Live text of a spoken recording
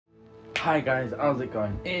Hi guys, how's it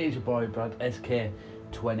going? It is your boy Brad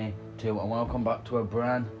SK22 and welcome back to a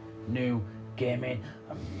brand new gaming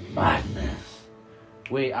madness.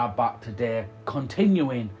 We are back today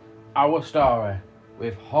continuing our story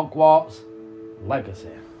with Hogwarts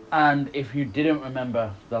Legacy. And if you didn't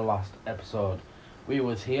remember the last episode, we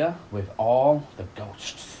was here with all the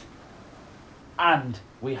ghosts. And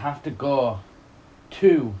we have to go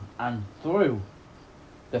to and through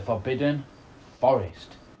the Forbidden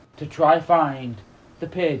Forest to try find the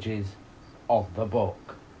pages of the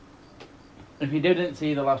book. If you didn't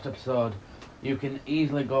see the last episode, you can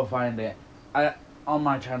easily go find it on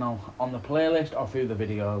my channel, on the playlist or through the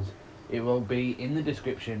videos. It will be in the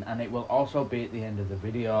description and it will also be at the end of the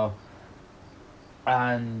video.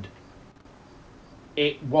 And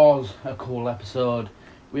it was a cool episode.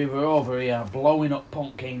 We were over here blowing up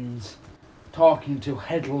pumpkins, talking to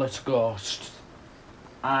headless ghosts,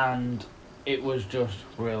 and it was just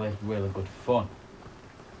really good fun.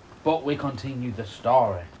 But we continued the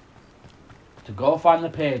story to go find the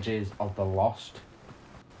pages of the lost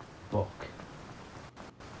book.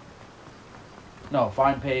 No,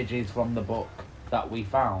 find pages from the book that we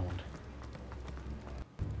found.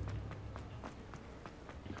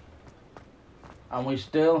 And we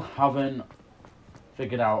still haven't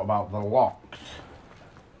figured out about the locks.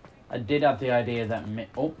 I did have the idea that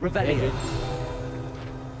pages.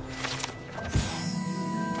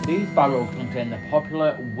 These barrels contain the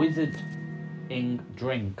popular wizarding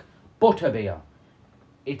drink, butterbeer.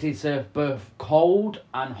 It is served both cold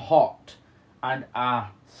and hot, and a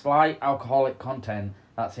slight alcoholic content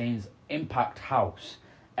that seems impact house,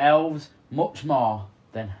 elves much more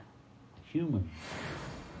than humans.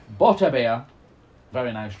 Butterbeer,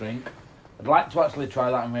 very nice drink. I'd like to actually try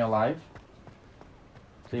that in real life,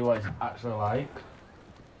 see what it's actually like.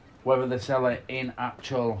 Whether they sell it in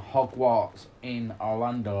actual Hogwarts in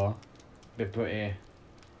Orlando, be pretty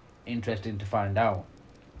interesting to find out.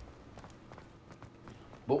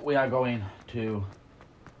 But we are going to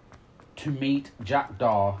meet Jack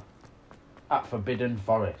Daw at Forbidden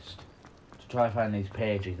Forest to try and find these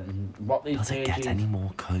pages and what these pages. Does it get any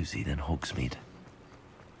more cozy than Hogsmeade?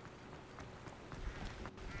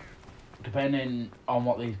 Depending on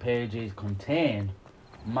what these pages contain,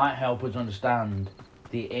 might help us understand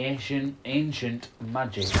the ancient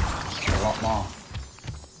magic a lot more.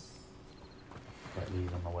 Get these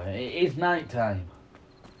on the way. It is night time,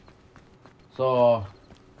 so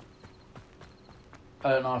I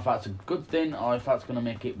don't know if that's a good thing or if that's going to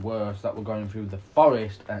make it worse that we're going through the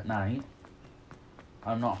forest at night.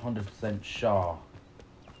 I'm not 100% sure.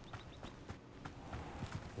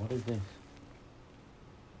 What is this?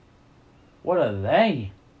 What are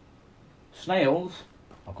they? Snails?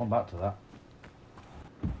 I'll come back to that.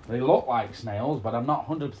 They look like snails, but I'm not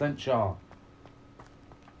 100% sure.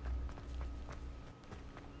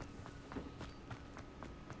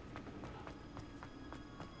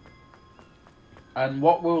 And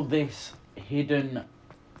what will this hidden,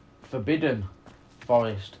 forbidden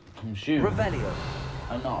forest consume? Revelio.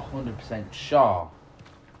 I'm not 100% sure.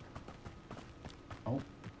 Oh,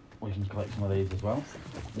 we can collect some of these as well.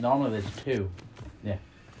 Normally there's two. Yeah.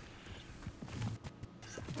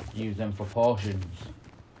 Use them for potions.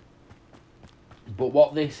 But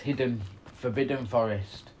what this hidden forbidden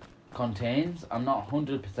forest contains, I'm not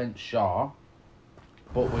 100% sure,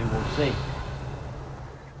 but we will see.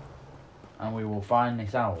 And we will find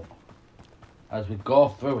this out as we go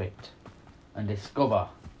through it and discover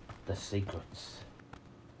the secrets.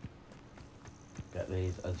 Get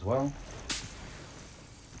these as well.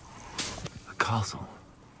 The castle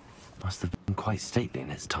must have been quite stately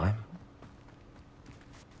in its time.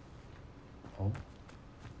 Oh.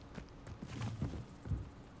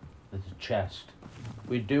 There's a chest.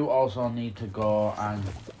 We do also need to go and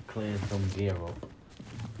clear some gear up,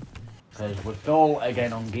 because we're full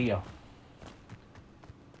again on gear.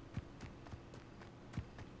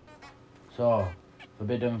 So,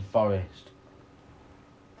 Forbidden Forest.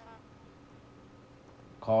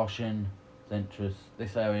 Caution, dangerous.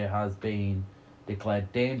 This area has been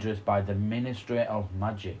declared dangerous by the Ministry of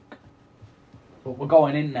Magic. But we're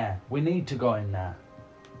going in there. We need to go in there.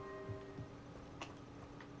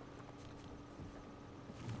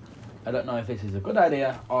 I don't know if this is a good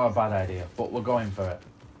idea or a bad idea, but we're going for it.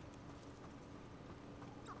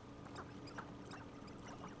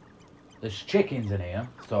 There's chickens in here,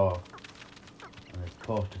 so... and there's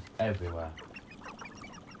posters everywhere.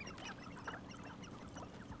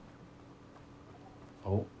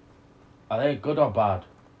 Oh. Are they good or bad?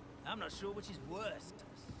 I'm not sure which is worse,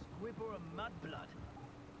 squib or a mudblood.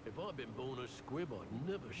 If I'd been born a squib, I'd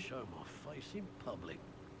never show my face in public.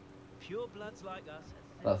 Pure bloods like us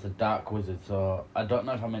That's a dark wizard, so I don't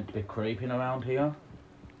know if I'm meant to be creeping around here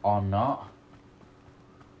or not.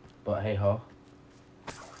 But hey ho.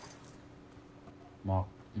 More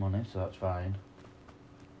money, so that's fine.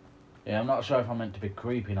 Yeah, I'm not sure if I'm meant to be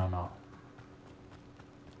creeping or not.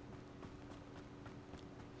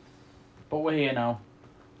 But we're here now.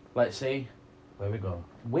 Let's see. Where we go.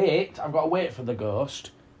 Wait, I've got to wait for the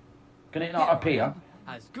ghost. Can it not Here I appear? am,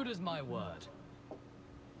 as good as my word.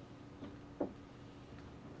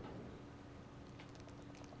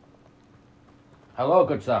 Hello,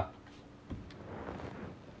 good sir.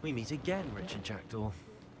 We meet again, Richard Jackdaw.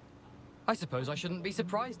 I suppose I shouldn't be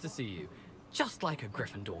surprised to see you. Just like a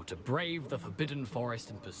Gryffindor to brave the Forbidden Forest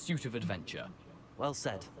in pursuit of adventure. Well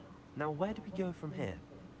said. Now, where do we go from here?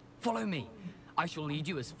 Follow me. I shall lead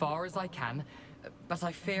you as far as I can, but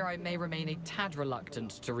I fear I may remain a tad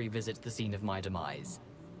reluctant to revisit the scene of my demise.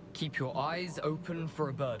 Keep your eyes open for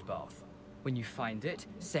a bird bath. When you find it,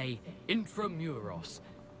 say intramuros.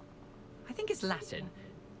 I think it's Latin.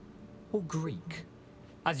 Or Greek.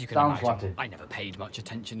 As you can Sounds imagine, Latin. I never paid much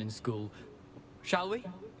attention in school. Shall we?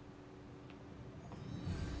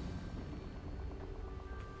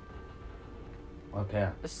 Okay.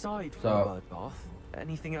 Aside from So- the bird bath,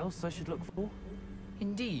 anything else I should look for?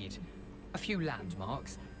 Indeed. A few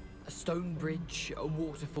landmarks, a stone bridge, a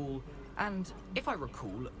waterfall, and, if I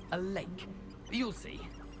recall, a lake. You'll see.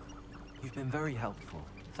 You've been very helpful.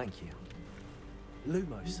 Thank you.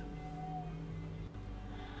 Lumos.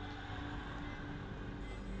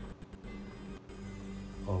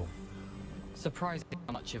 Oh. Surprising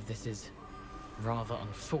how much of this is, rather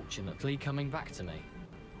unfortunately, coming back to me.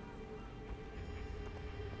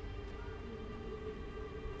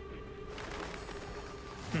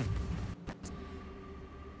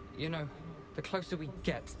 You know, the closer we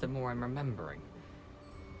get, the more I'm remembering.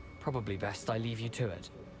 Probably best I leave you to it.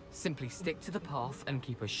 Simply stick to the path and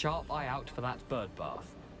keep a sharp eye out for that bird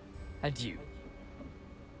bath. Adieu.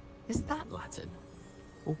 Is that Latin?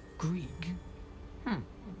 Or Greek?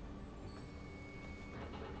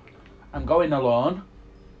 I'm going alone.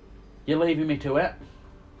 You're leaving me to it.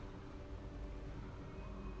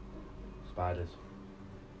 Spiders.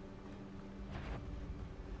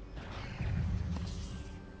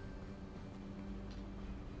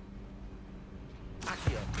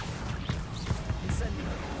 Accio.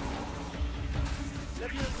 Incendio.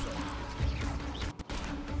 Levioso.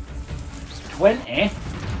 20?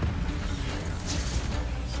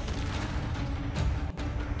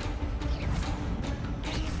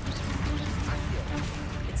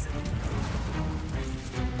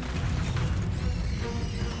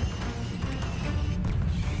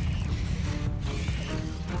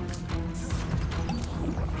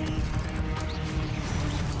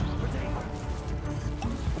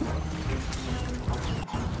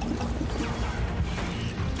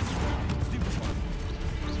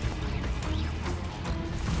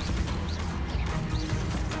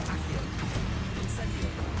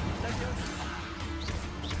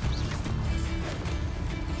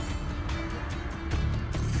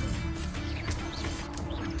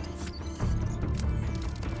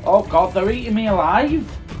 Oh god, they're eating me alive?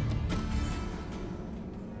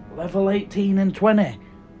 Level 18 and 20.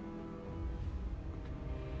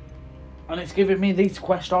 And it's giving me these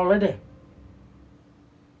quests already.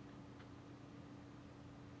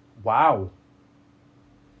 Wow.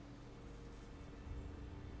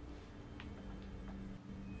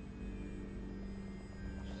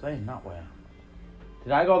 Saying that way.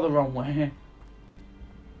 Did I go the wrong way?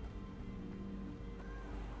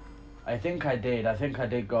 I think I did. I think I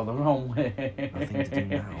did go the wrong way. Nothing to do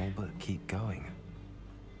now but keep going.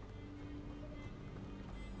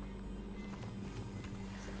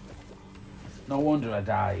 No wonder I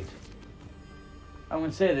died. I'm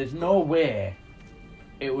going to say there's no way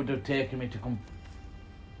it would have taken me to come...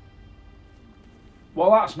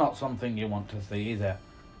 Well, that's not something you want to see, is it?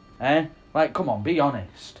 Eh? Like, come on, be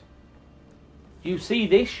honest. You see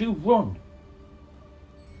this, you run.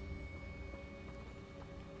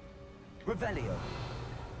 Revelio.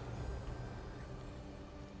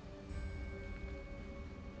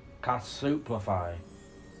 Cast Suplify.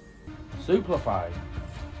 Suplify,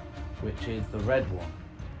 which is the red one.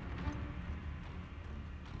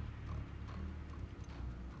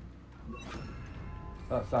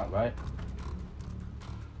 That's that, right?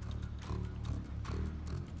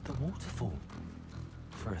 The waterfall.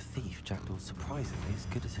 For a thief, Jackdaw's surprisingly as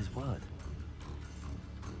good as his word.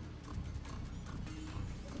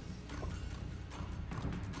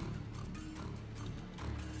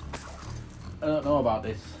 I don't know about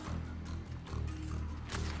this.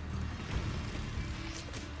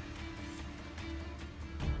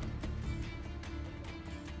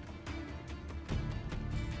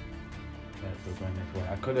 we're going this way.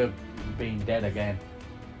 I could have been dead again.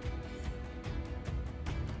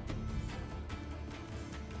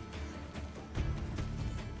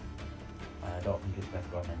 I don't think it's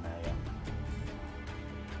best going in there yet.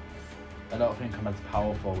 I don't think I'm as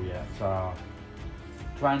powerful yet, so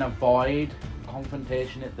trying to avoid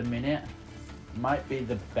confrontation at the minute might be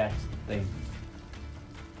the best thing.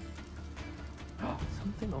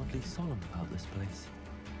 Something oddly solemn about this place.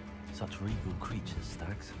 Such regal creatures,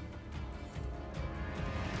 Stags.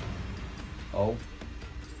 Oh.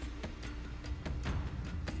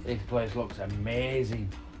 This place looks amazing.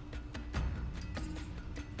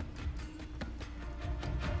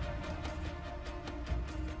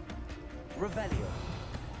 Revelio.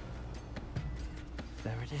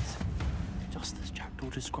 There it is. Just as Jackdaw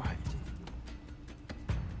described.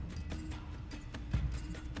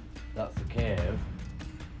 That's the cave.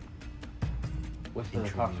 What's the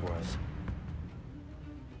password?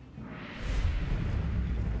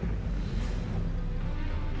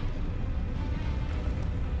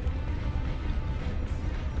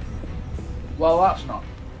 Well, that's not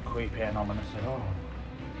creepy and ominous at all.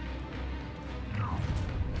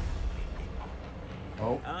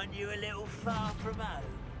 Oh. Aren't you a little far from home?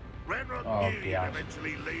 Renrock Oh, knew you'd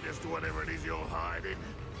eventually lead us to whatever it is you're hiding.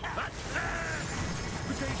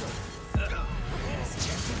 Potato!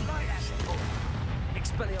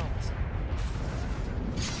 Expelliarmus!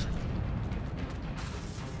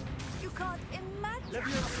 You can't imagine.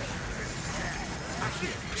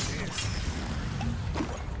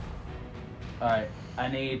 Alright, I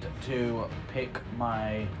need to pick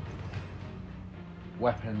my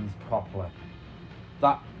weapons properly.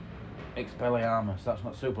 That Expelliarmus, that's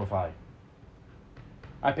not Superfly.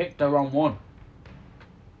 I picked the wrong one.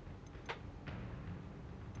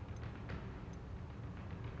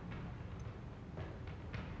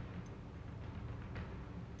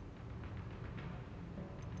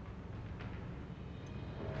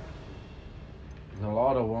 There's a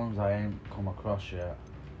lot of ones I ain't come across yet.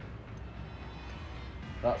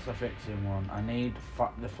 That's a fixing one. I need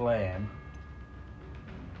the flame.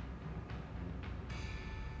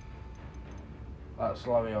 That's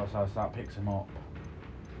Larios, that picks him up.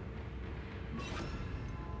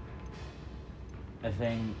 I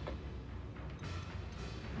think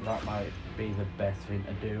that might be the best thing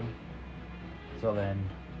to do. So then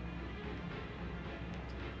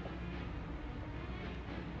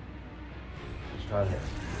let's try this.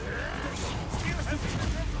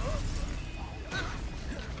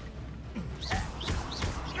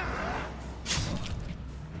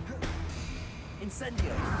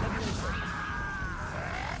 Incendio!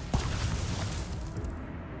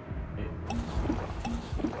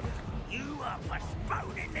 You are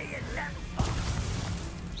postponing the event!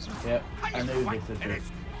 Yep, I knew this would do.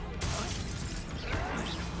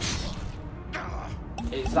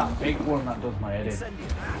 It's that big one that does my head in. You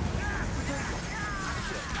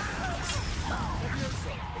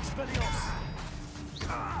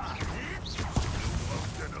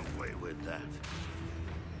won't get away with that.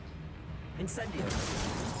 Incendio!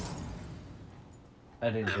 I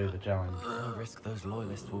didn't do the challenge. No risk those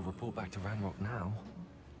loyalists will report back to Ranrock now.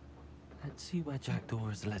 Let's see where Jackdaw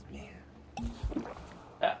has led me.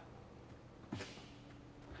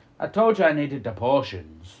 I told you I needed the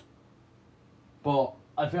potions. But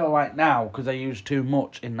I feel like now, because I used too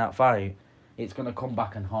much in that fight, it's going to come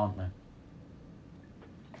back and haunt me.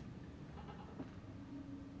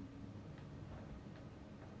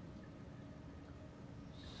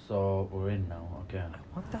 So, we're in now, okay. I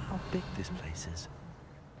wonder how big this place is.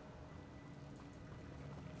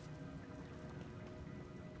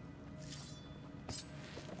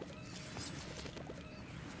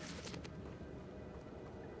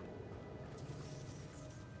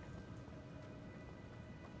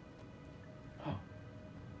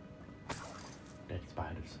 Dead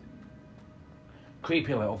spiders.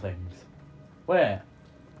 Creepy little things. Where?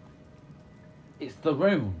 It's the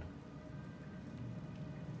Rune.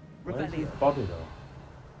 Where's his body though?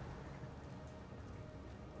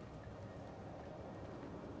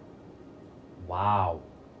 Wow.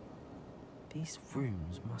 These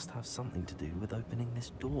rooms must have something to do with opening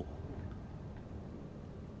this door.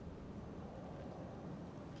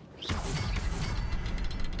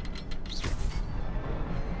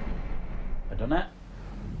 I done it?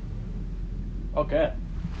 Okay.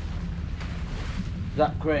 Is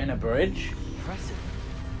that creating a bridge? Impressive.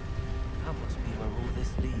 That must be where all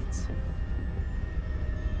this leads.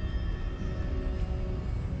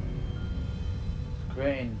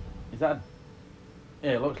 Creating... Is that...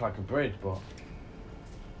 Yeah, it looks like a bridge, but...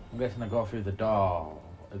 I'm guessing I go through the door.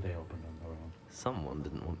 Are they open them? Someone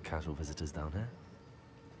didn't want casual visitors down here.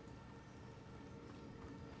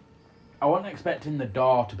 I wasn't expecting the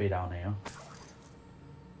door to be down here.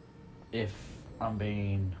 If I'm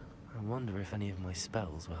being... I wonder if any of my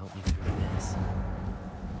spells will help me through this.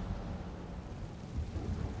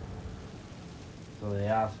 So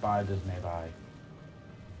there are spiders nearby.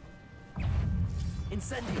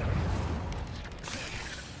 Incendio!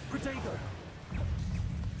 Protego!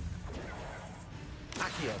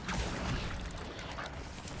 Accio!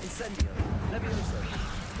 Incendio! Levioso!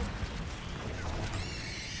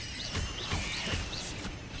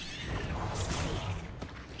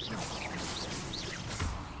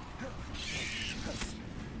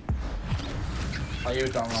 I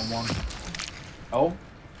used that wrong one. Oh?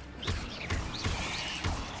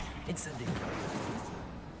 Incendio!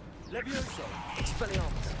 Levioso!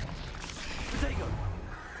 Expelliarmus! Protego!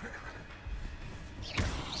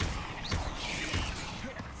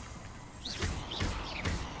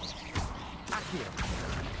 Accio!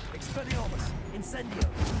 Expelliarmus! Incendio!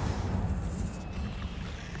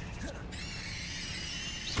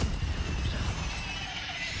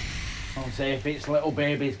 I'll say if its little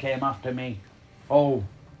babies came after me. Oh.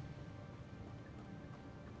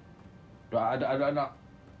 Do I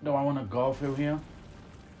want to go through here?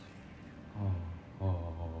 Oh.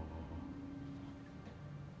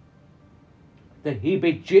 The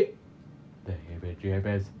heebie-jeebies.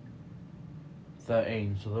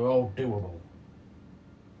 13, so they're all doable.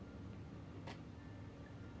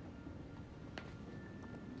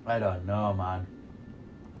 I don't know, man.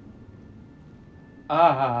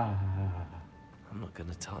 I'm not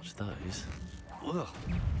gonna touch those. Ugh.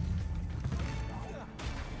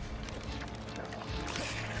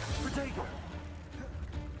 Protego!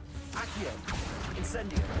 Accio!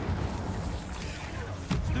 Incendio!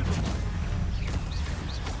 Stupefy!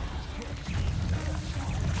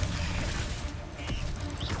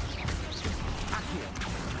 Accio!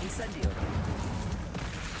 Incendio!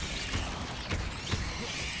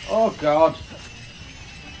 Oh God!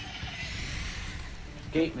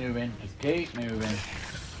 Just keep moving. Just keep moving.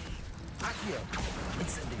 Accio!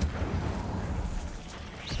 Incendio!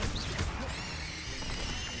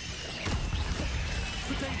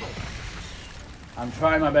 Protego! I'm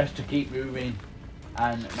trying my best to keep moving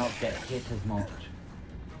and not get hit as much.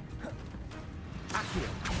 Accio!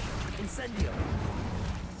 Incendio!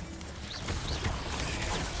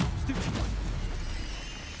 Stupefy!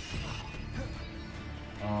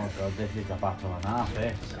 Oh God, this is a battle on our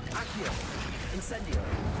face. Accio! Incendio!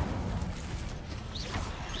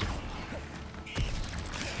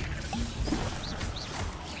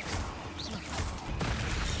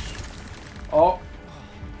 Oh!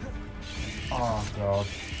 Oh God.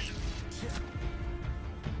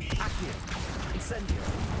 Accio! Incendio!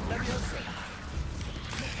 Levioso!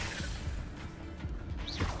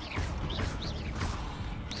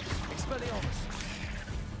 Expelliarmus!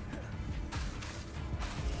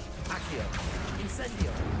 Accio!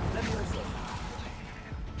 Incendio! Levioso!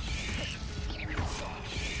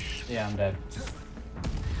 Yeah, I'm dead.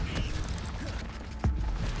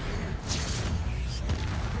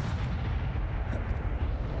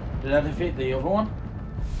 Did I defeat the other one?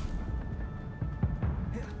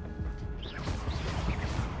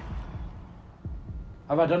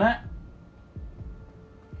 Have I done it?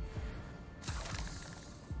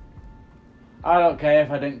 I don't care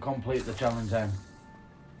if I didn't complete the challenge then.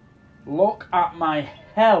 Look at my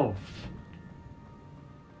health.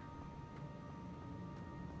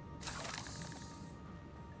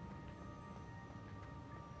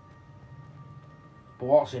 But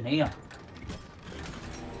what's in here?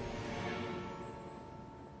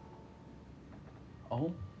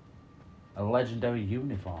 Oh, a legendary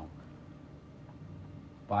uniform.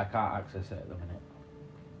 But I can't access it at the minute.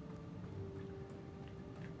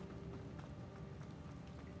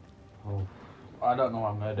 Oh, I don't know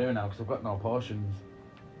what I'm going to do now because I've got no potions.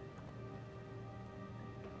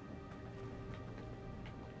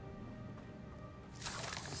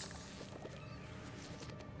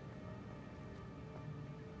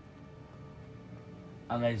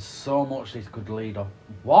 And there's so much this could lead off.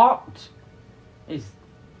 What is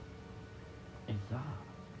that?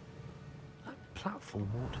 That platform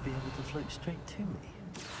ought to be able to float straight to me.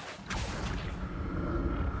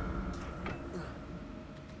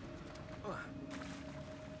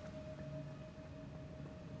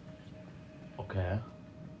 Okay.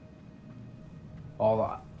 All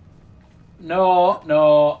that. No,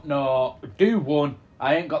 no, no. Do one.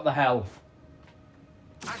 I ain't got the health.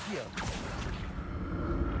 Accio!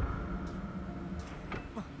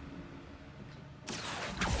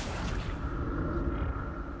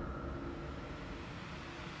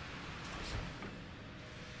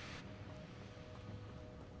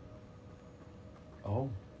 Oh.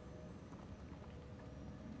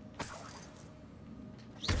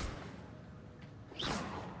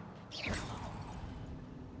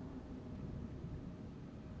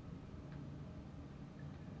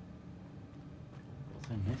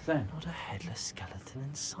 in this then? Not a headless skeleton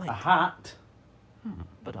in sight. A hat?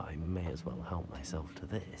 But I may as well help myself to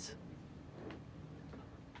this.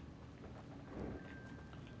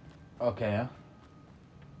 Okay.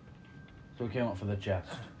 So we came up for the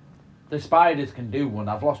chest. The spiders can do one.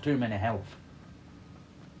 I've lost too many health.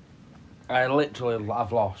 I've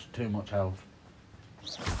lost too much health.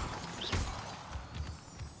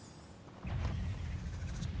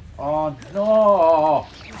 Oh no!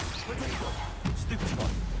 Stupid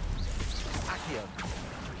one. Accio.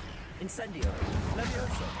 Incendio.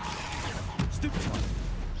 Levioso. Stupid one.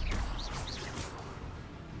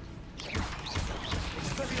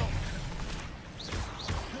 Expelliarmus.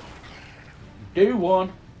 Do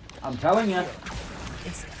one. I'm telling you.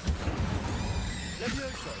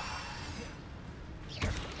 Levioso.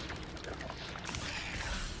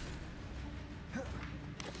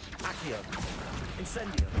 Accio.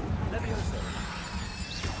 Incendio. Levioso.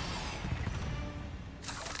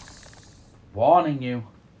 Warning you.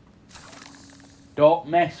 Don't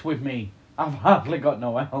mess with me. I've hardly got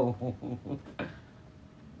no health. More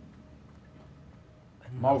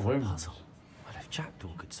Another rooms. puzzle. Well, if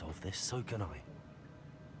Jackdaw could solve this, so can I.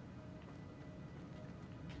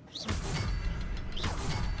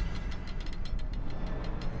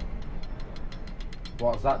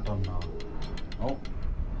 What's that done now? Oh,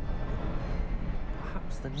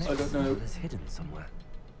 Perhaps the next don't know. puzzle is hidden somewhere.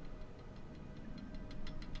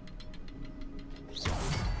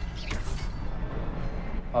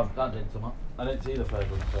 that did something. I didn't see the first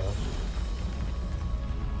one first.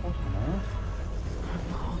 What on earth?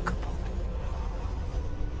 Remarkable.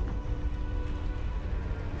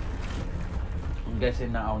 I'm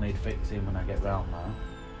guessing that I'll need fixing when I get round now.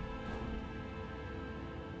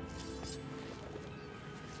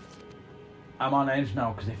 I'm on edge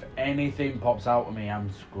now because if anything pops out of me,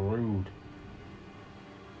 I'm screwed.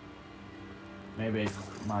 Maybe it's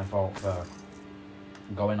my fault for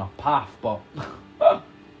going off path, but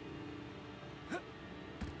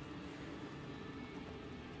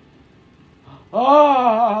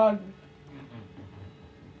oh!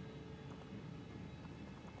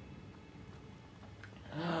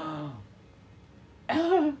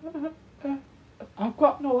 I've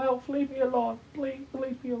got no health. Leave me alone. Please,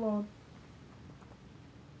 leave me alone.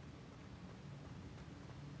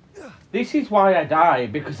 This is why I die,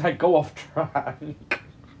 because I go off track.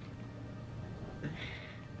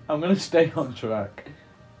 I'm gonna stay on track.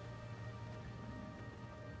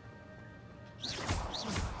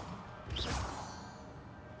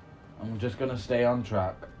 I'm just gonna stay on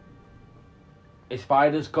track. If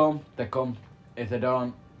spiders come, they come. If they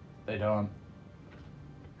don't, they don't.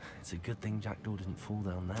 It's a good thing Jackdaw didn't fall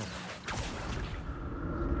down there.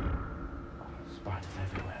 Spiders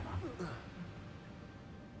everywhere, man.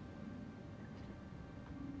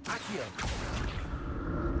 Accio.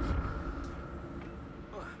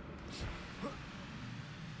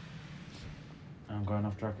 I'm going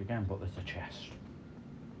off track again, but there's a chest.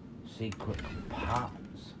 Secret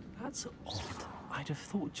compartments. That's odd. I'd have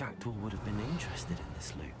thought Jackdaw would have been interested in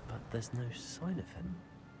this loot, but there's no sign of him.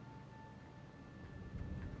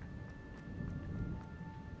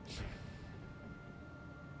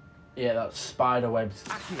 Yeah, that spider webs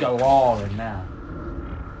galore in there.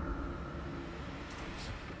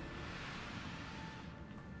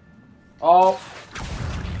 Oh!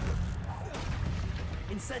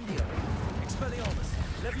 Incendio. Expelliarmus.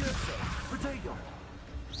 Levioso. Protego.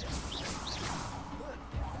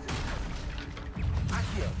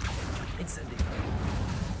 Accio. Incendio.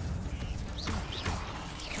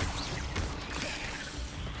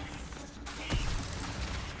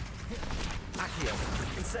 Accio.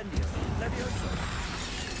 Incendio. Levioso.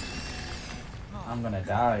 I'm gonna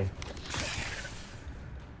die.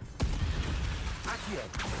 Accio.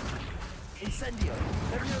 Incendio.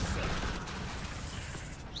 Levioso.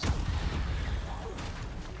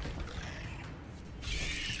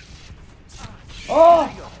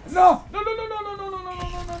 Oh! No! No, no, no, no, no, no, no, no,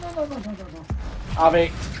 no, no, no, no, no, no, no, no. Have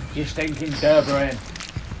it, you stinking Durbrain.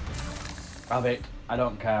 Have it, I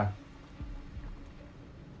don't care.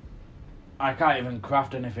 I can't even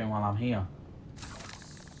craft anything while I'm here.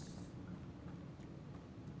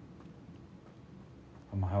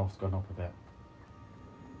 And my health's gone up a bit.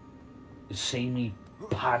 You see me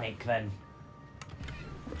panic then.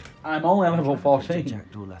 I'm only level 14.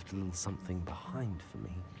 Jackdaw left a little something behind for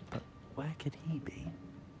me, but where could he be?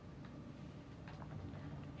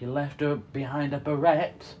 He left her behind a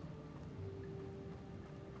barrette.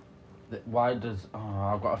 Why does... Oh,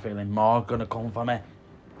 I've got a feeling more gonna come for me.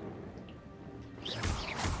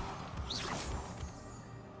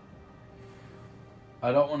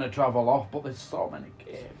 I don't want to travel off, but there's so many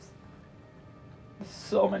caves. There's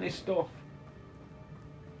so many stuff.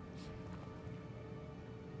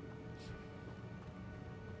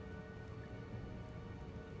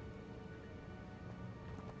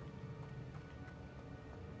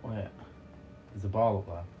 Wait, there's a ball up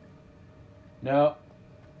there. No.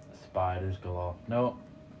 Spiders galore. No.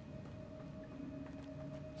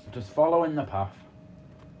 Just following the path.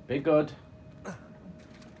 Be good.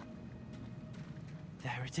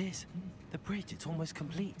 There it is. The bridge, it's almost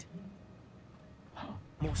complete.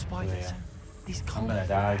 More spiders. Yeah. These I'm can't gonna be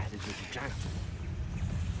die. bad as little jackal.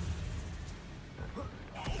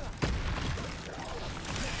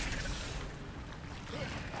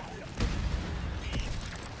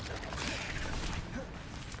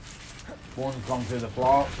 One's gone through the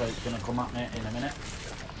floor, so it's gonna come at me in a minute.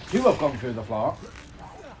 Two have gone through the floor.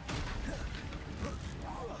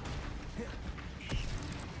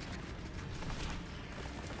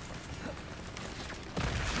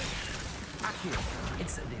 Accio,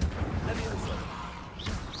 incendio, levioso.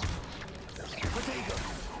 Potato.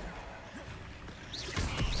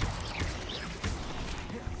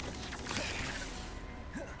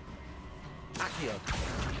 Accio,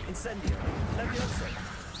 incendio, levioso.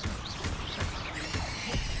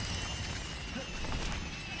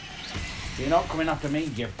 You're not coming after me,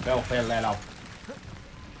 you filthy little.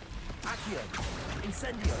 Accio,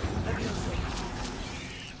 incendio, levioso.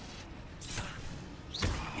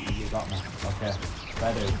 You got me. Okay.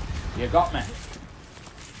 Fair dude. You got me.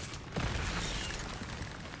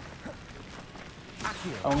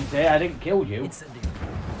 Accio, I won't say I didn't kill you. incendio,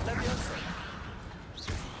 levioso.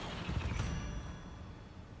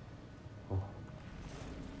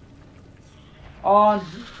 Oh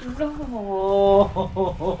no!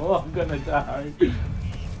 I'm gonna die.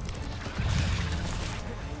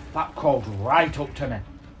 That crawled right up to me.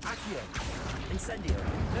 Accio, incendio,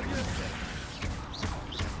 levioso.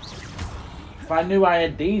 If I knew I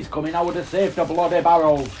had these coming, I would have saved the bloody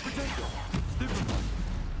barrels.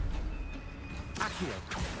 Accio,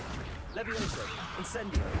 levioso,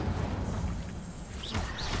 incendio.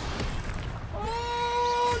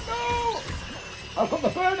 Oh no! I've got the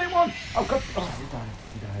burning one! I've got... Oh, he died.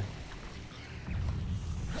 He died.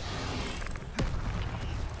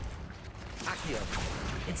 Accio,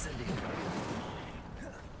 incendio.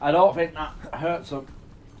 I don't think that hurts him.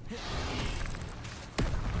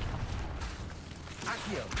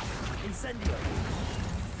 Accio, incendio.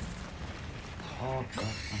 Oh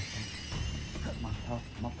god, my health,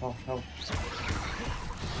 my health.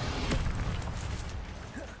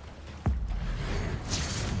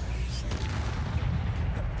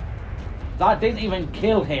 That didn't even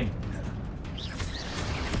kill him.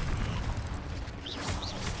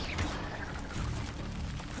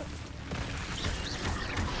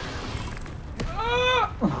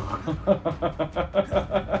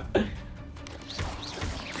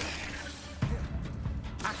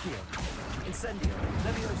 Accio, incendio,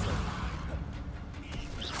 levioso.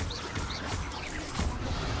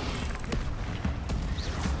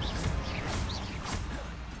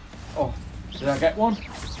 Oh, did I get one?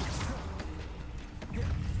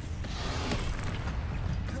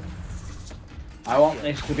 I want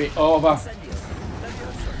this to be over. Incendio,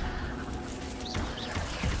 levioso.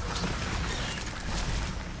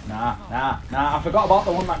 Nah, I forgot about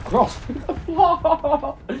the one that crossed through the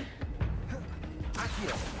floor.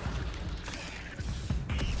 Accio,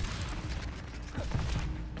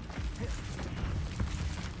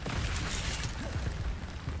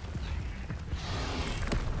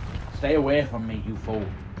 Stay away from me, you fool.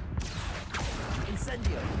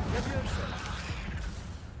 incendio, levioso.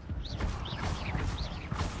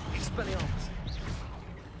 Expelliarmus.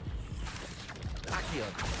 Accio,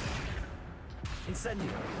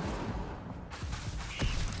 incendio.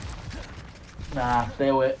 Nah, stay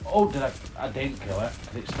away. Oh, did I didn't kill it,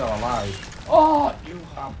 because it's still alive. Oh,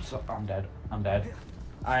 I'm dead. I'm dead.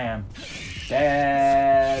 I am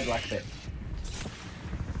dead like a bit.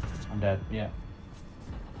 I'm dead, yeah.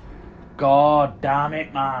 God damn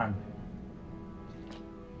it, man.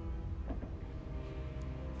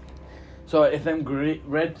 So if them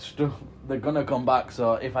red stuff, they're gonna come back.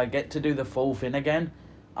 So if I get to do the full thing again,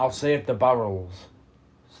 I'll save the barrels.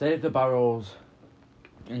 Save the barrels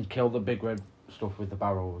and kill the big red stuff with the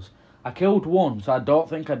barrels. I killed one, so I don't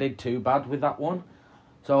think I did too bad with that one.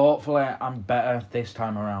 So hopefully I'm better this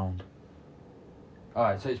time around.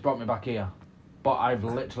 Alright, so it's brought me back here. But I've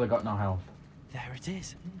literally got no health. There it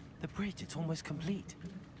is. The bridge, it's almost complete.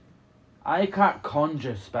 I can't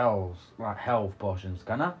conjure spells, like health potions,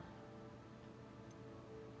 can I?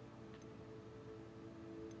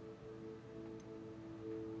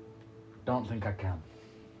 Don't think I can.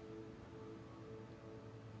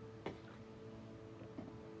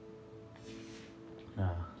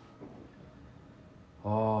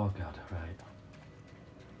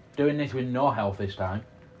 doing this with no health this time.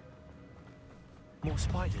 More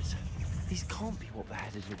spiders. These can't be what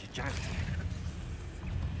beheaded Richard Jackson.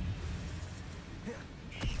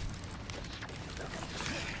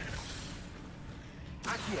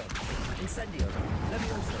 Accio. Incendio.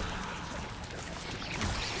 Levioso.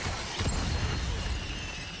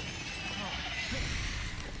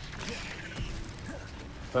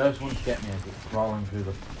 First one to get me is it's crawling through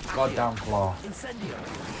the goddamn floor. Incendio.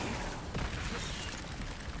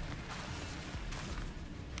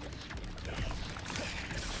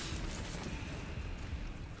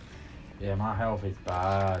 Yeah, my health is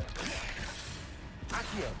bad.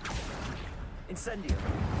 Accio. Incendio.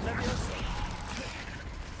 Levioso.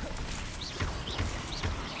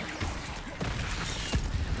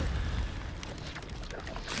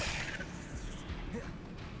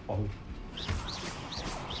 Oh.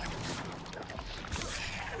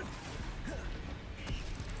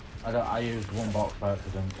 I used one box by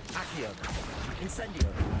accident. Accio. Incendio.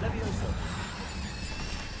 Levioso.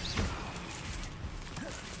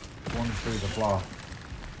 One through the floor.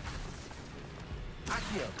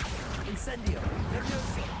 Accio. Incendio.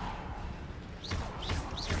 Levioso.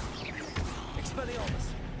 Expelliarmus.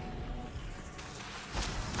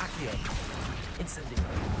 Accio. Incendio.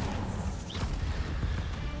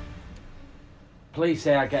 Please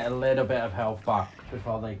say I get a little bit of health back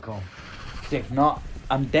before they come. 'Cause if not,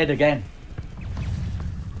 I'm dead again.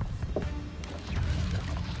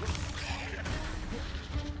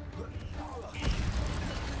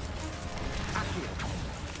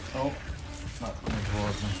 Oh, that's coming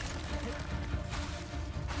towards me.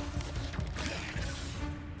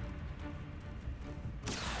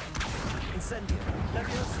 Incendio.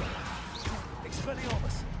 Levioso.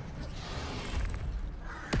 Expelliarmus.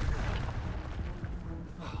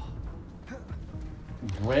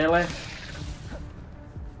 Really?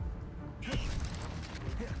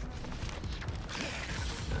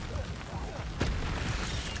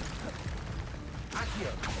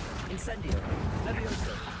 Accio. Incendio.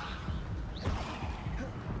 Levioso.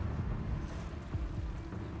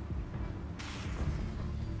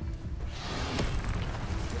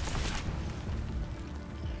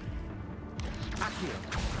 Accio.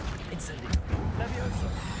 Incendio. Levioso.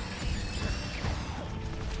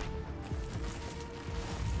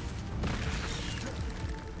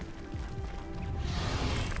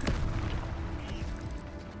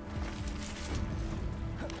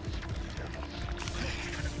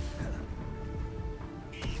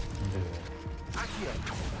 Accio.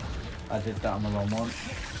 I did that on the wrong one.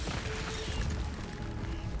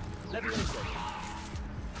 Levioso.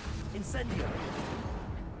 Incendio.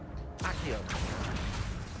 Accio.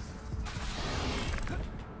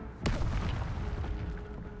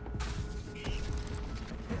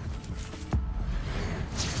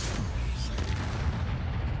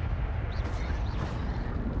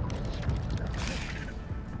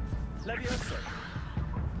 Levioso.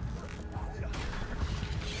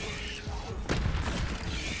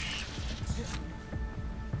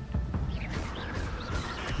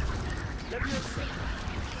 Levioso.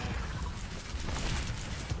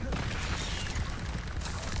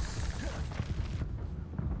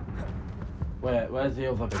 Where's the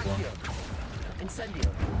other big one? Accio. Incendio.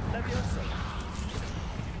 Levioso.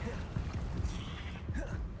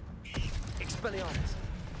 Expelliarmus.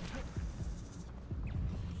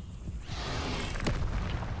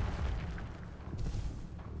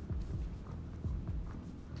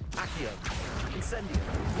 Accio. Incendio.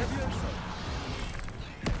 Levioso.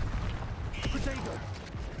 Protego.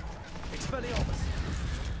 Expelliarmus.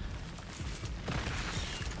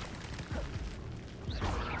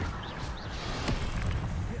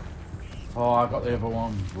 Oh, I got the other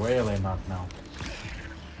one really mad now.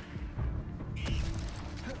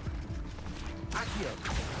 Accio.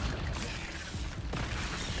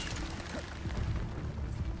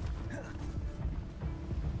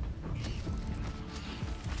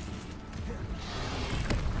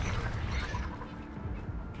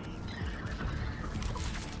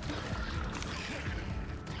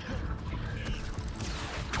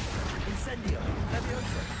 Incendio.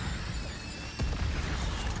 Levioso.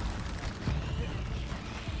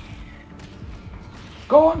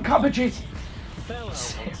 Go on, cabbages! Farewell,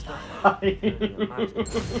 monster. I can only imagine how many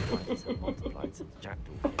spiders have multiplied since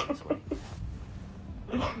Jackdaw came this way.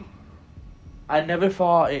 I never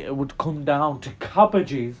thought it would come down to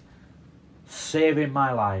cabbages saving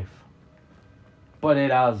my life. But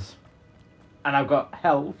it has. And I've got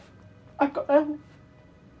health. I've got health.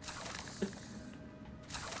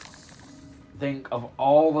 Think of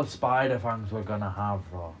all the spider fangs we're gonna have,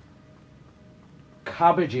 though.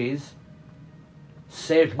 Cabbages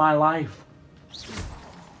saved my life.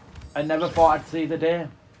 I never thought I'd see the day.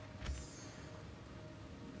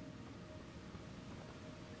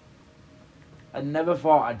 I never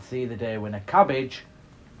thought I'd see the day when a cabbage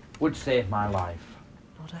would save my life.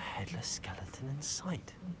 Not a headless skeleton in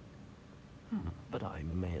sight. But I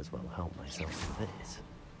may as well help myself to this.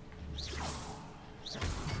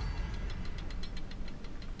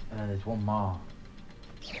 There's one more.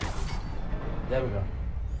 There we go.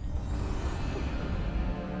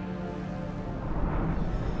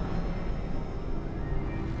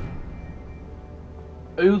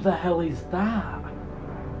 Who the hell is that?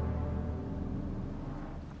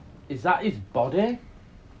 Is that his body?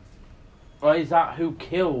 Or is that who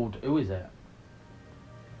killed? Who is it?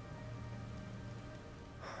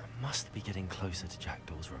 Must be getting closer to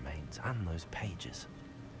Jackdaw's remains and those pages.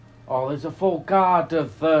 Oh, there's a full guard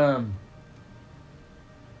of them.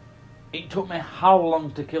 It took me how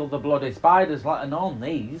long to kill the bloody spiders, let alone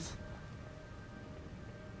these?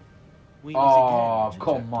 We meet Oh, again,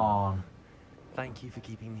 come Jackdaw. on. Thank you for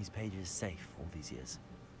keeping these pages safe all these years.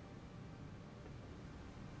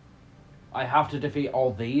 I have to defeat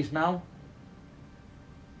all these now?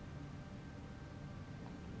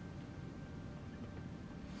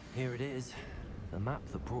 Here it is. The map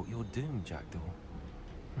that brought your doom, Jackdaw.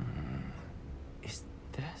 Is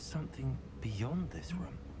there something beyond this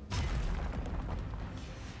room?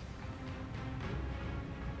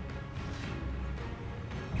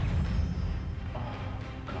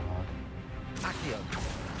 God. Accio.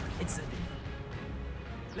 Incendio.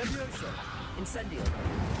 Levioso. Incendio.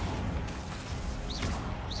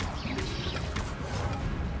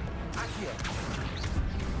 Accio.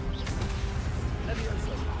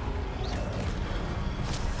 Levioso.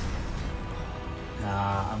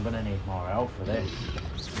 Nah, I'm gonna need more help for this.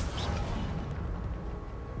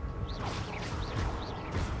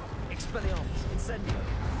 Expelliarmus. Incendio.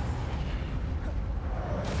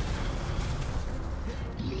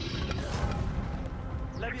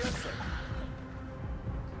 Levioso.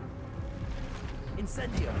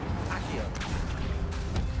 Incendio. Accio.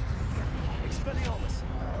 Expelliarmus.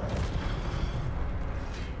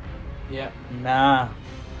 Yeah, nah.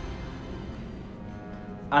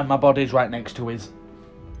 And my body's right next to his.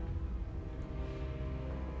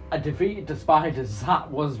 I defeated the spiders.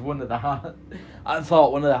 That was one of the hard. I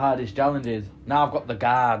thought one of the hardest challenges. Now I've got the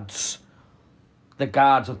guards. The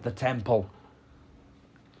guards of the temple.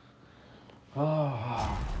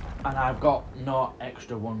 Oh, and I've got no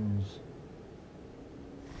extra ones.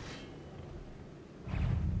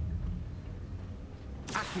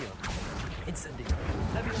 Accio. Incendio.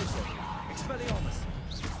 Levioso. Expelliarmus.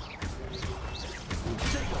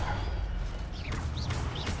 Tego.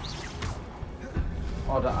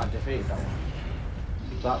 Oh, I defeated that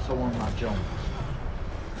one. That's the one that jumped.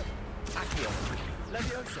 Accio.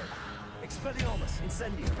 Levioso. Expelliarmus.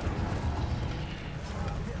 Incendio.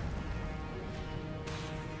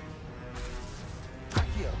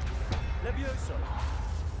 Accio. Levioso.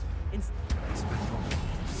 Expelliarmus.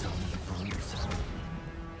 So many brutes.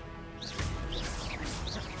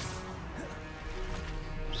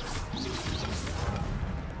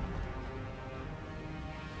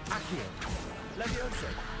 Accio. Levioso.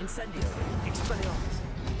 Incendio. Expelliarmus.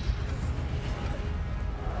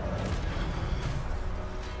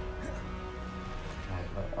 Right,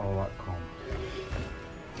 let all that come.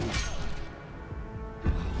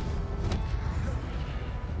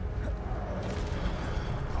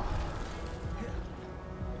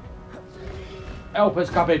 Help us,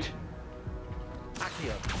 cabbage!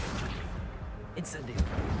 Accio. Incendio.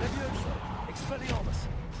 Levioso. Expelliarmus.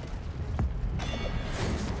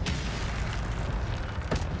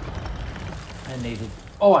 I needed.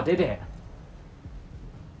 Oh, I did it!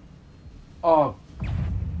 Oh.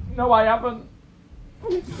 No, I haven't.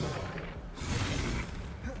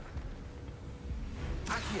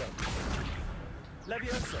 Accio.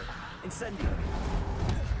 Levioso. Incendio.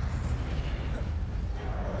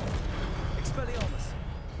 Expelliarmus.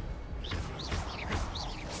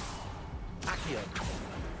 Accio.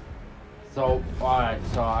 So, alright,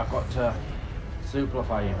 so I've got to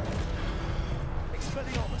simplify him.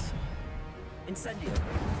 Expelliarmus. Incendio.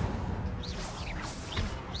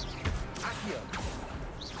 Accio.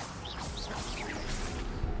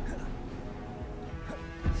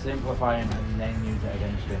 Simplify him and then use it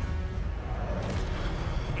against him.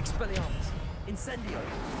 Expelliarmus. Incendio.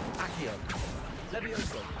 Accio.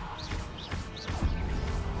 Levioso.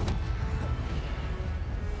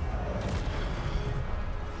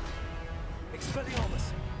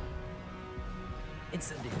 Expelliarmus.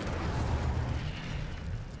 Incendio.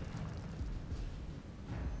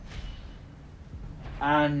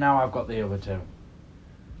 And now I've got the other two.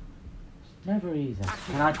 Never easy.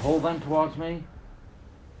 Can I pull them towards me?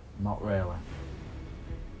 Not really.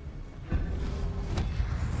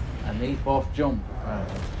 And these both jump.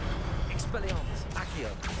 Expelliarmus. Accio.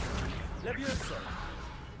 Levioso.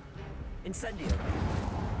 Incendio.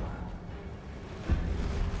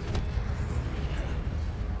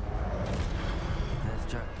 There's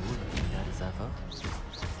Jack looking dead as ever.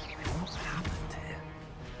 What happened here?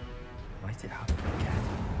 Might it happen again?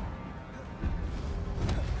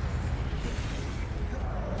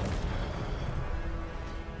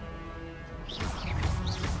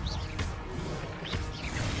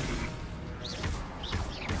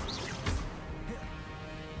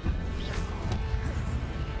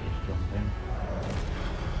 Jumping.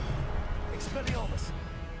 Expelliarmus.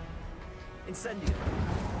 Incendio.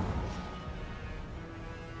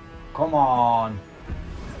 Come on.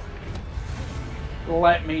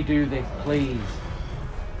 Let me do this, please.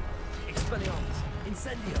 Expelliarmus.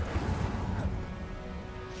 Incendio.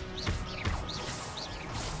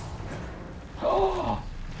 Oh!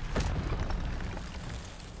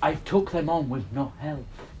 I took them on with no health.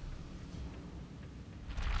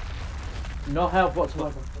 No health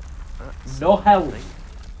whatsoever. No health.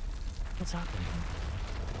 What's happening?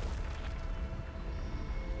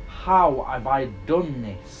 How have I done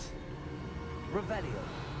this? Revelio.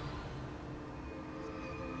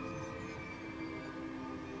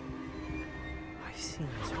 I've seen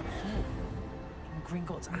this before. In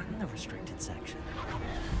Gringotts and the restricted section.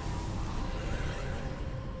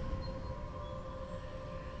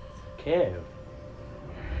 Cave.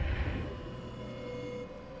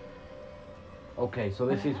 Okay, so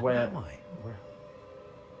this is where. Am I?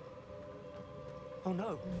 Oh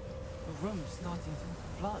no! The room's starting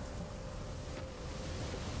to flood.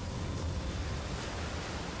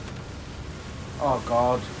 Oh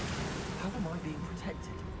God. How am I being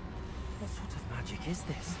protected? What sort of magic is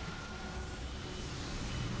this?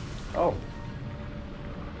 Oh.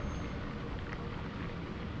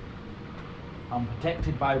 I'm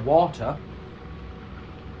protected by water.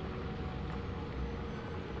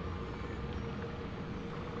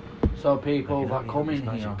 So people that come in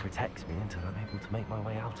magic here. protects me until I'm able to make my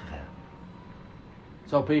way out of here.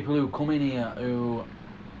 So people who come in here who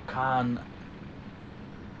can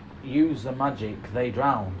use the magic, they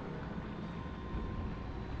drown.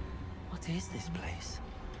 What is this place?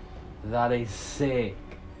 That is sick.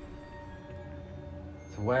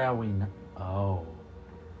 So where are we now? Oh.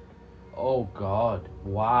 Oh God.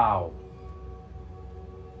 Wow.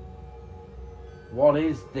 What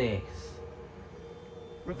is this?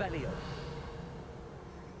 Revelio.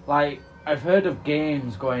 Like, I've heard of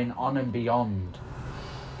games going on and beyond.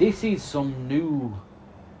 This is some new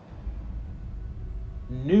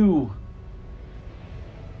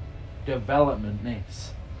development,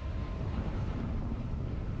 this.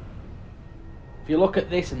 If you look at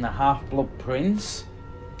this and the Half-Blood Prince,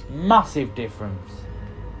 massive difference.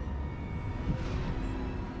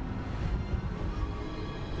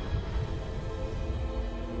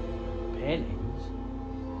 Paintings?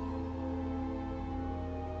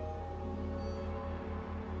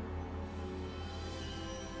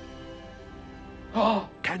 Oh,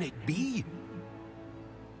 Can it be?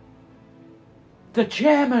 the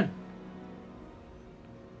chairman!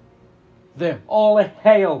 The all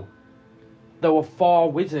hail. There were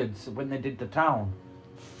 4 wizards when they did the town.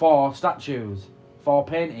 4 statues. 4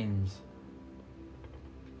 paintings.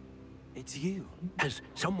 It's you. Has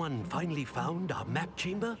someone finally found our map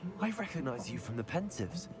chamber? I recognize you from the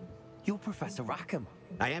Pensives. You're Professor Rackham.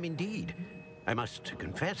 I am indeed. I must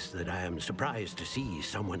confess that I am surprised to see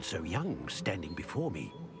someone so young standing before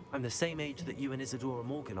me. I'm the same age that you and Isadora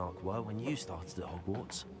Morganach were when you started at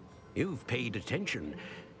Hogwarts. You've paid attention,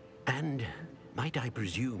 and might I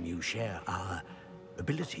presume you share our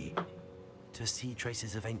ability? To see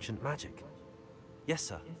traces of ancient magic? Yes,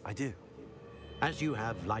 sir, I do. As you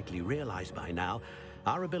have likely realized by now,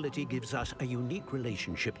 our ability gives us a unique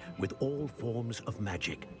relationship with all forms of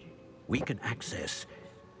magic. We can access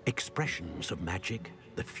expressions of magic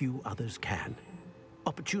that few others can.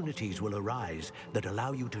 Opportunities will arise that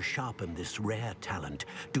allow you to sharpen this rare talent.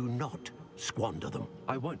 Do not squander them.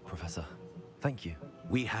 I won't, Professor. Thank you.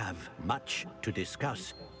 We have much to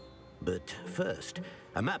discuss. But first,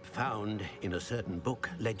 a map found in a certain book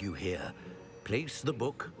led you here. Place the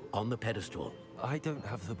book on the pedestal. I don't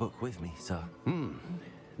have the book with me, sir.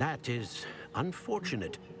 That is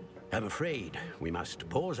unfortunate. I'm afraid we must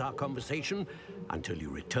pause our conversation until you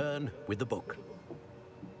return with the book.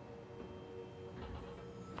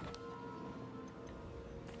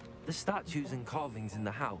 The statues and carvings in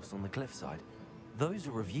the house on the cliffside, those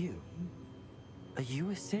are of you. Are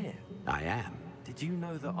you a seer? I am. Did you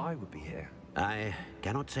know that I would be here? I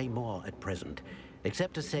cannot say more at present,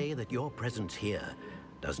 except to say that your presence here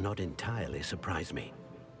does not entirely surprise me.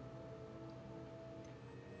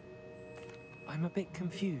 I'm a bit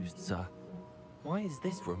confused, sir. Why is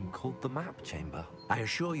this room called the map chamber? I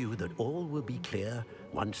assure you that all will be clear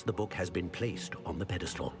once the book has been placed on the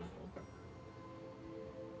pedestal.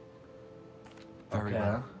 Very Okay.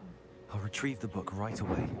 well. I'll retrieve the book right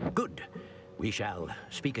away. Good. We shall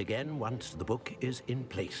speak again once the book is in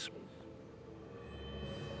place.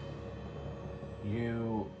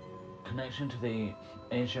 Connection to the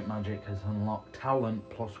ancient magic has unlocked talent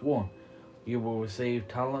 +1. You will receive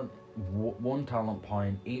one talent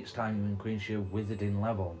point each time you increase your wizarding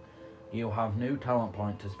level. You have new talent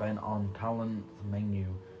point to spend on talent menu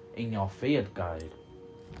in your field guide.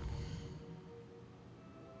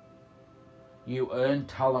 You earn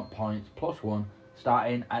talent points +1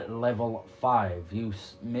 starting at level 5. You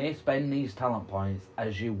may spend these talent points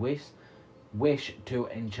as you wish to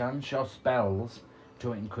enchant your spells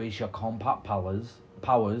to increase your combat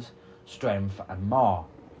powers, strength and more.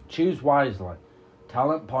 Choose wisely.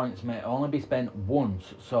 Talent points may only be spent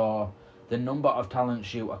once, so the number of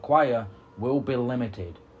talents you acquire will be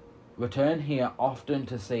limited. Return here often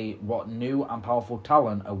to see what new and powerful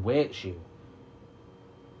talent awaits you.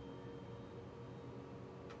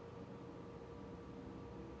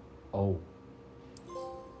 Oh.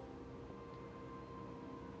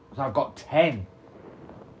 So I've got 10.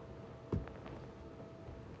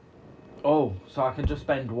 Oh, so I can just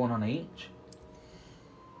spend one on each?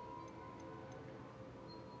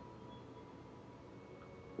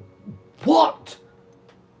 What?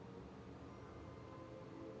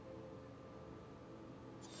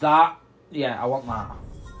 That? Yeah, I want that.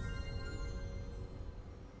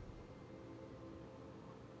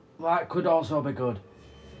 That could also be good.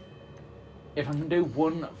 If I can do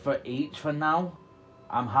one for each for now,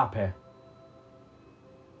 I'm happy.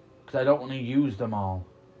 Because I don't want to use them all.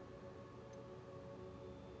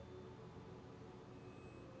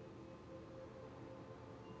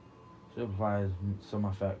 Applies some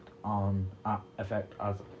effect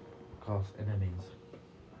as cost enemies.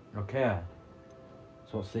 Okay.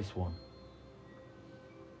 So what's this one?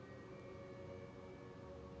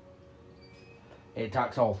 It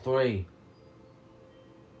attacks all 3.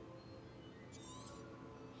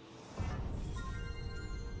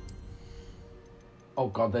 Oh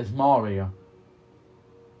god, there's more here.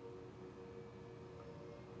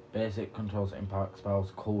 Basic controls impact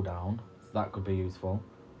spells cooldown. That could be useful.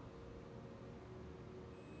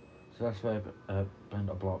 So that's where bend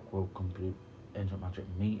a block will compute ancient magic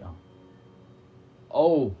meter.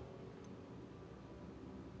 Oh!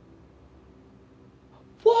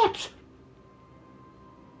 What?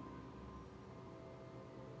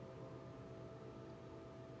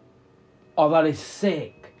 Oh, that is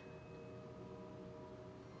sick.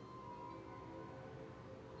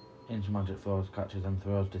 Ancient magic throws, catches and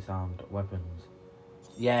throws disarmed weapons.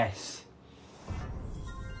 Yes.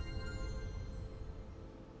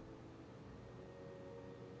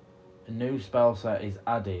 A new spell set is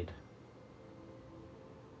added.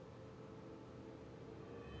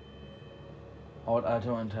 Hold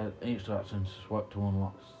item and each direction to swap to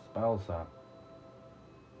unlock spell set.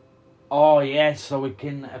 Oh yes, so we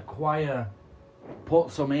can acquire,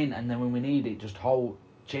 put some in, and then when we need it, just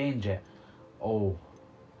change it. Oh.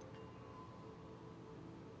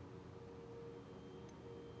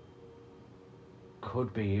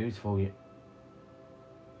 Could be useful.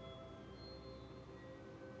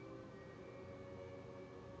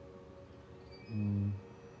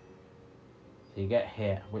 So you get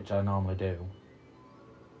hit, which I normally do.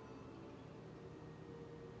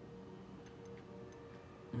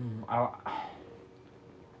 I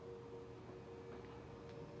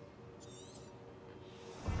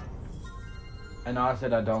know I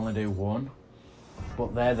said I'd only do one,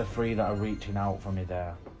 but they're the 3 that are reaching out for me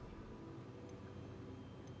there.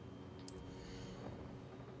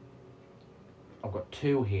 I've got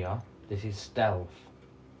 2 here. This is stealth.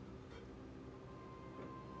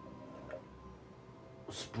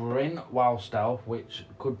 Sprint while stealth, which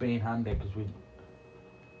could be in handy because we.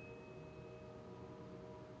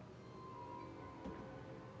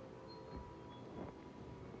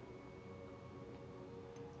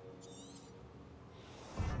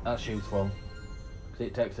 That's useful because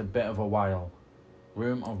it takes a bit of a while.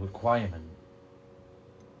 Room of requirement.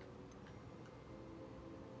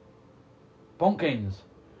 Pumpkins!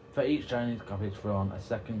 For each Chinese cottage thrown, a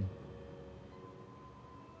second.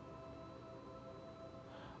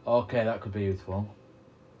 Okay, that could be useful.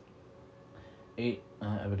 Eat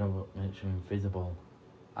evidently makes you invisible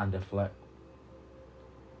and deflect.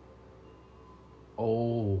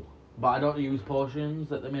 Oh, but I don't use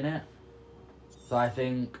potions at the minute. So I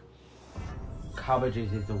think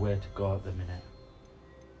cabbages is the way to go at the minute.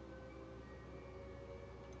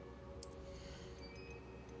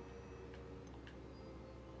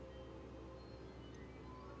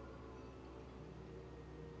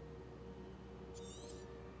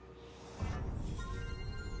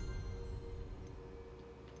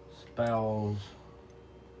 Spells.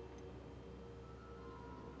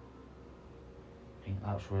 I think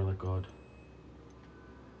that's really good.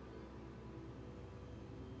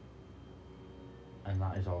 And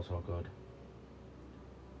that is also good.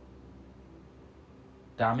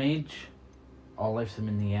 Damage or lifts them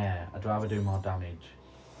in the air. I'd rather do more damage.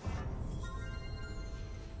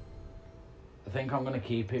 I think I'm going to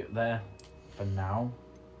keep it there for now.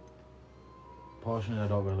 Potions I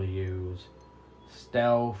don't really use.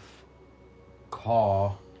 Stealth,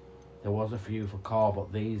 core. There was a few for core,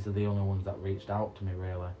 but these are the only ones that reached out to me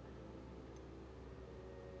really.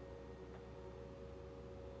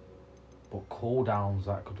 But cooldowns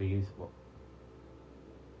that could be useful.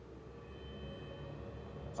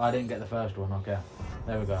 I didn't get the first one, okay.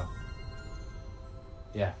 There we go.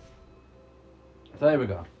 Yeah. So there we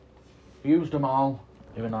go. Used them all,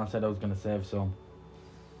 even though I said I was going to save some.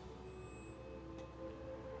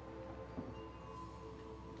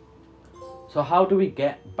 So how do we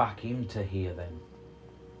get back into here then?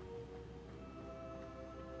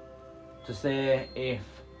 To say if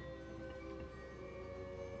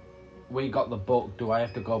we got the book, do I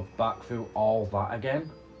have to go back through all that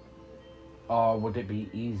again? Or would it be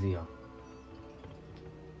easier?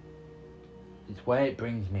 It's where it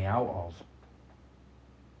brings me out of.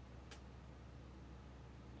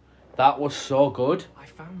 That was so good. I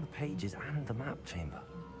found the pages and the map chamber.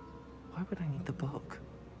 Why would I need the book?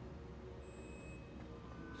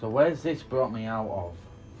 So where's this brought me out of?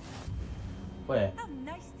 Wait. How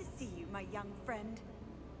nice to see you, my young friend.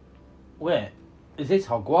 Wait. Is this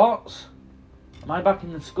Hogwarts? Am I back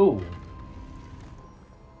in the school?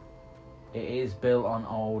 It is built on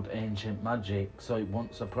old ancient magic, so it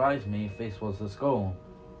won't surprise me if this was the school.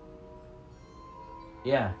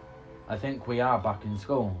 Yeah, I think we are back in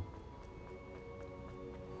school.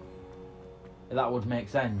 That would make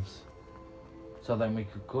sense. So then we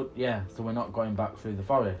could, yeah, so we're not going back through the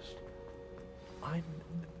forest. I'm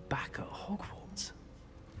back at Hogwarts.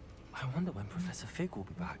 I wonder when Professor Fig will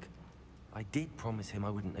be back. I did promise him I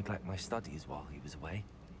wouldn't neglect my studies while he was away.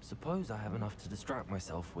 Suppose I have enough to distract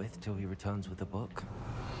myself with till he returns with the book.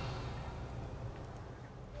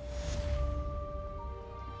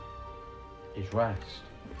 His rest.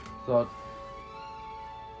 So...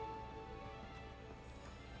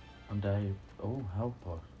 And oh, health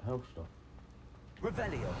stuff.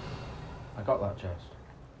 Revelio. I got that chest.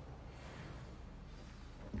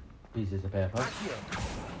 Pieces of paper. Accio.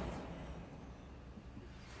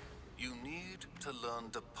 You need to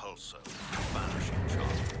learn Depulso, vanishing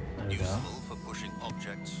charm. Useful for pushing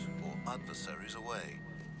objects or adversaries away.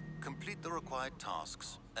 Complete the required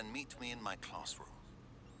tasks and meet me in my classroom.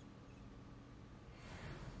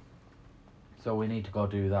 So we need to go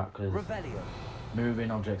do that because Revelio.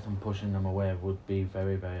 moving objects and pushing them away would be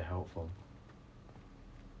very, very helpful.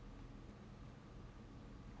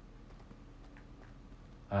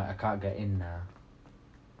 I can't get in there.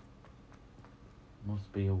 Must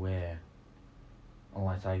be a way.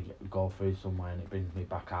 Unless I go through somewhere and it brings me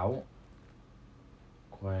back out.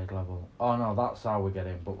 Quaid level. Oh no, that's how we get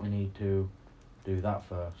in, but we need to do that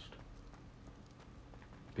first.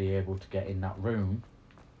 Be able to get in that room.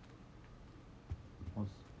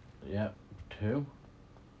 Yep, 2.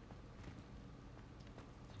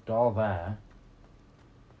 Door there.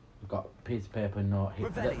 We've got a piece of paper note here.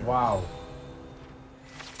 Wow.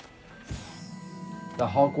 The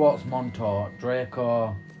Hogwarts Montauk,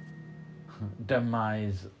 Draco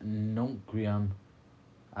Demise Nuncrium,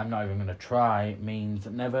 I'm not even going to try, means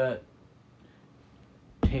never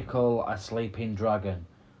tickle a sleeping dragon.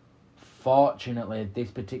 Fortunately, this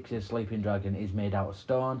particular sleeping dragon is made out of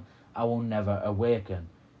stone. I will never awaken.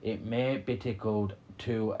 It may be tickled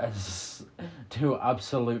to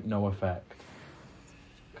absolute no effect.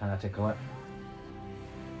 Can I tickle it?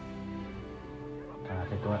 Can I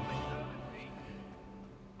tickle it?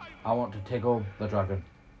 I want to tickle the dragon.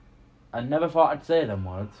 I never thought I'd say them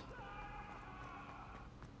words.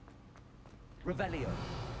 Revelio.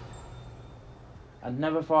 I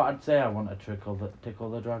never thought I'd say I want to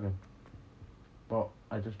tickle the dragon. But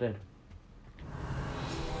I just did.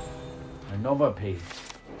 Another piece.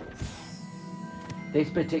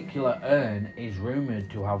 This particular urn is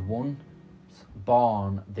rumoured to have once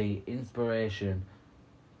borne the inspiration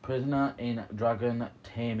prisoner in dragon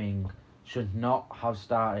taming should not have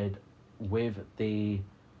started with the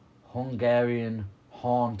Hungarian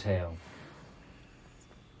horntail.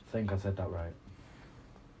 I think I said that right.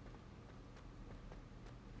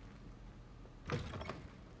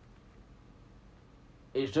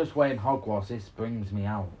 It's just when Hogwarts, this brings me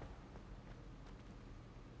out.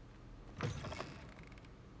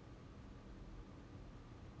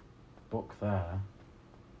 Book there.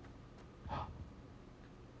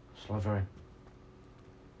 Slytherin.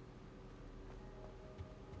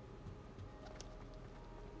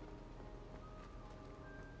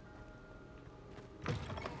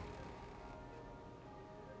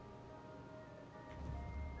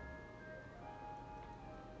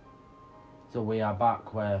 So we are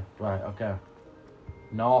back where, right, okay.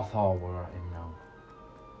 North Hall we're in now.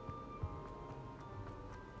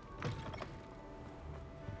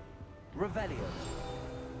 Revelio.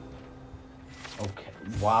 Okay,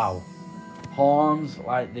 wow. Horns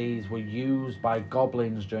like these were used by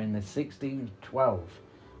goblins during the 1612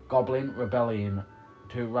 Goblin Rebellion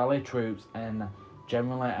to rally troops and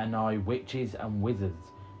generally annoy witches and wizards.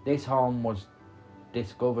 This horn was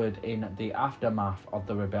discovered in the aftermath of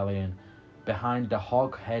the rebellion behind the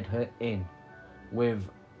Hoghead Inn with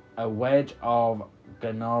a wedge of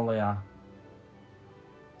granola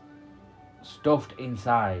stuffed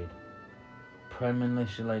inside,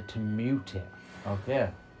 prematurely to mute it. Okay.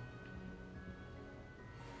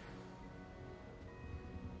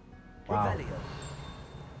 Wow. Revelio.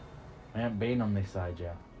 I haven't been on this side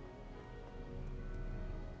yet.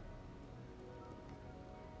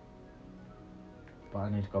 But I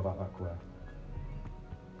need to go back that way.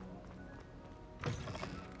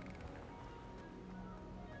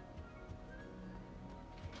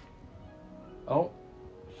 Oh,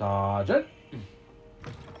 Sergeant.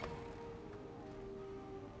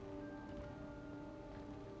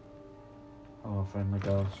 Hello, friendly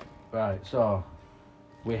ghost. Right, so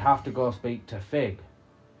we have to go speak to Fig.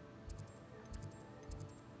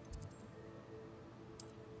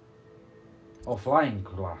 Or flying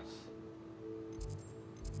class.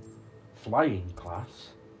 Flying class?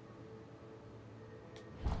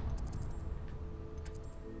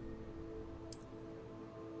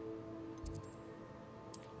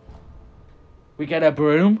 We get a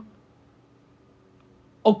broom?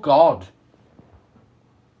 Oh God.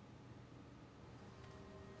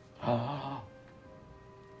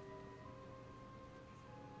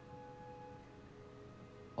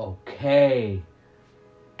 Okay.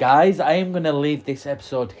 Guys, I am going to leave this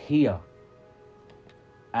episode here.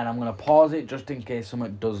 And I'm going to pause it just in case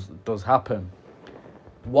something does happen.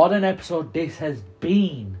 What an episode this has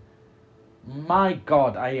been. My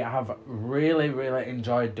God, I have really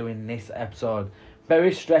enjoyed doing this episode.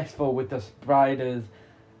 Very stressful with the spiders,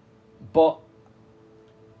 but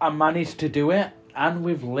I managed to do it, and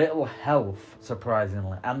with little health,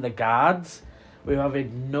 surprisingly. And the guards, we have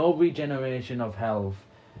no regeneration of health,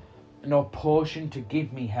 no potion to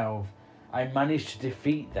give me health. I managed to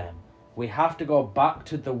defeat them. We have to go back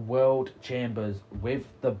to the world chambers with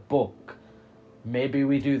the book. Maybe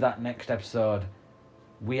we do that next episode.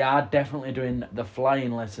 We are definitely doing the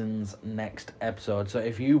flying lessons next episode. So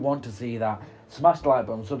if you want to see that, smash the like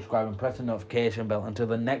button, subscribe, and press the notification bell. Until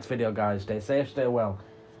the next video, guys, stay safe, stay well,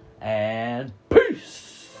 and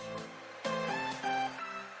peace!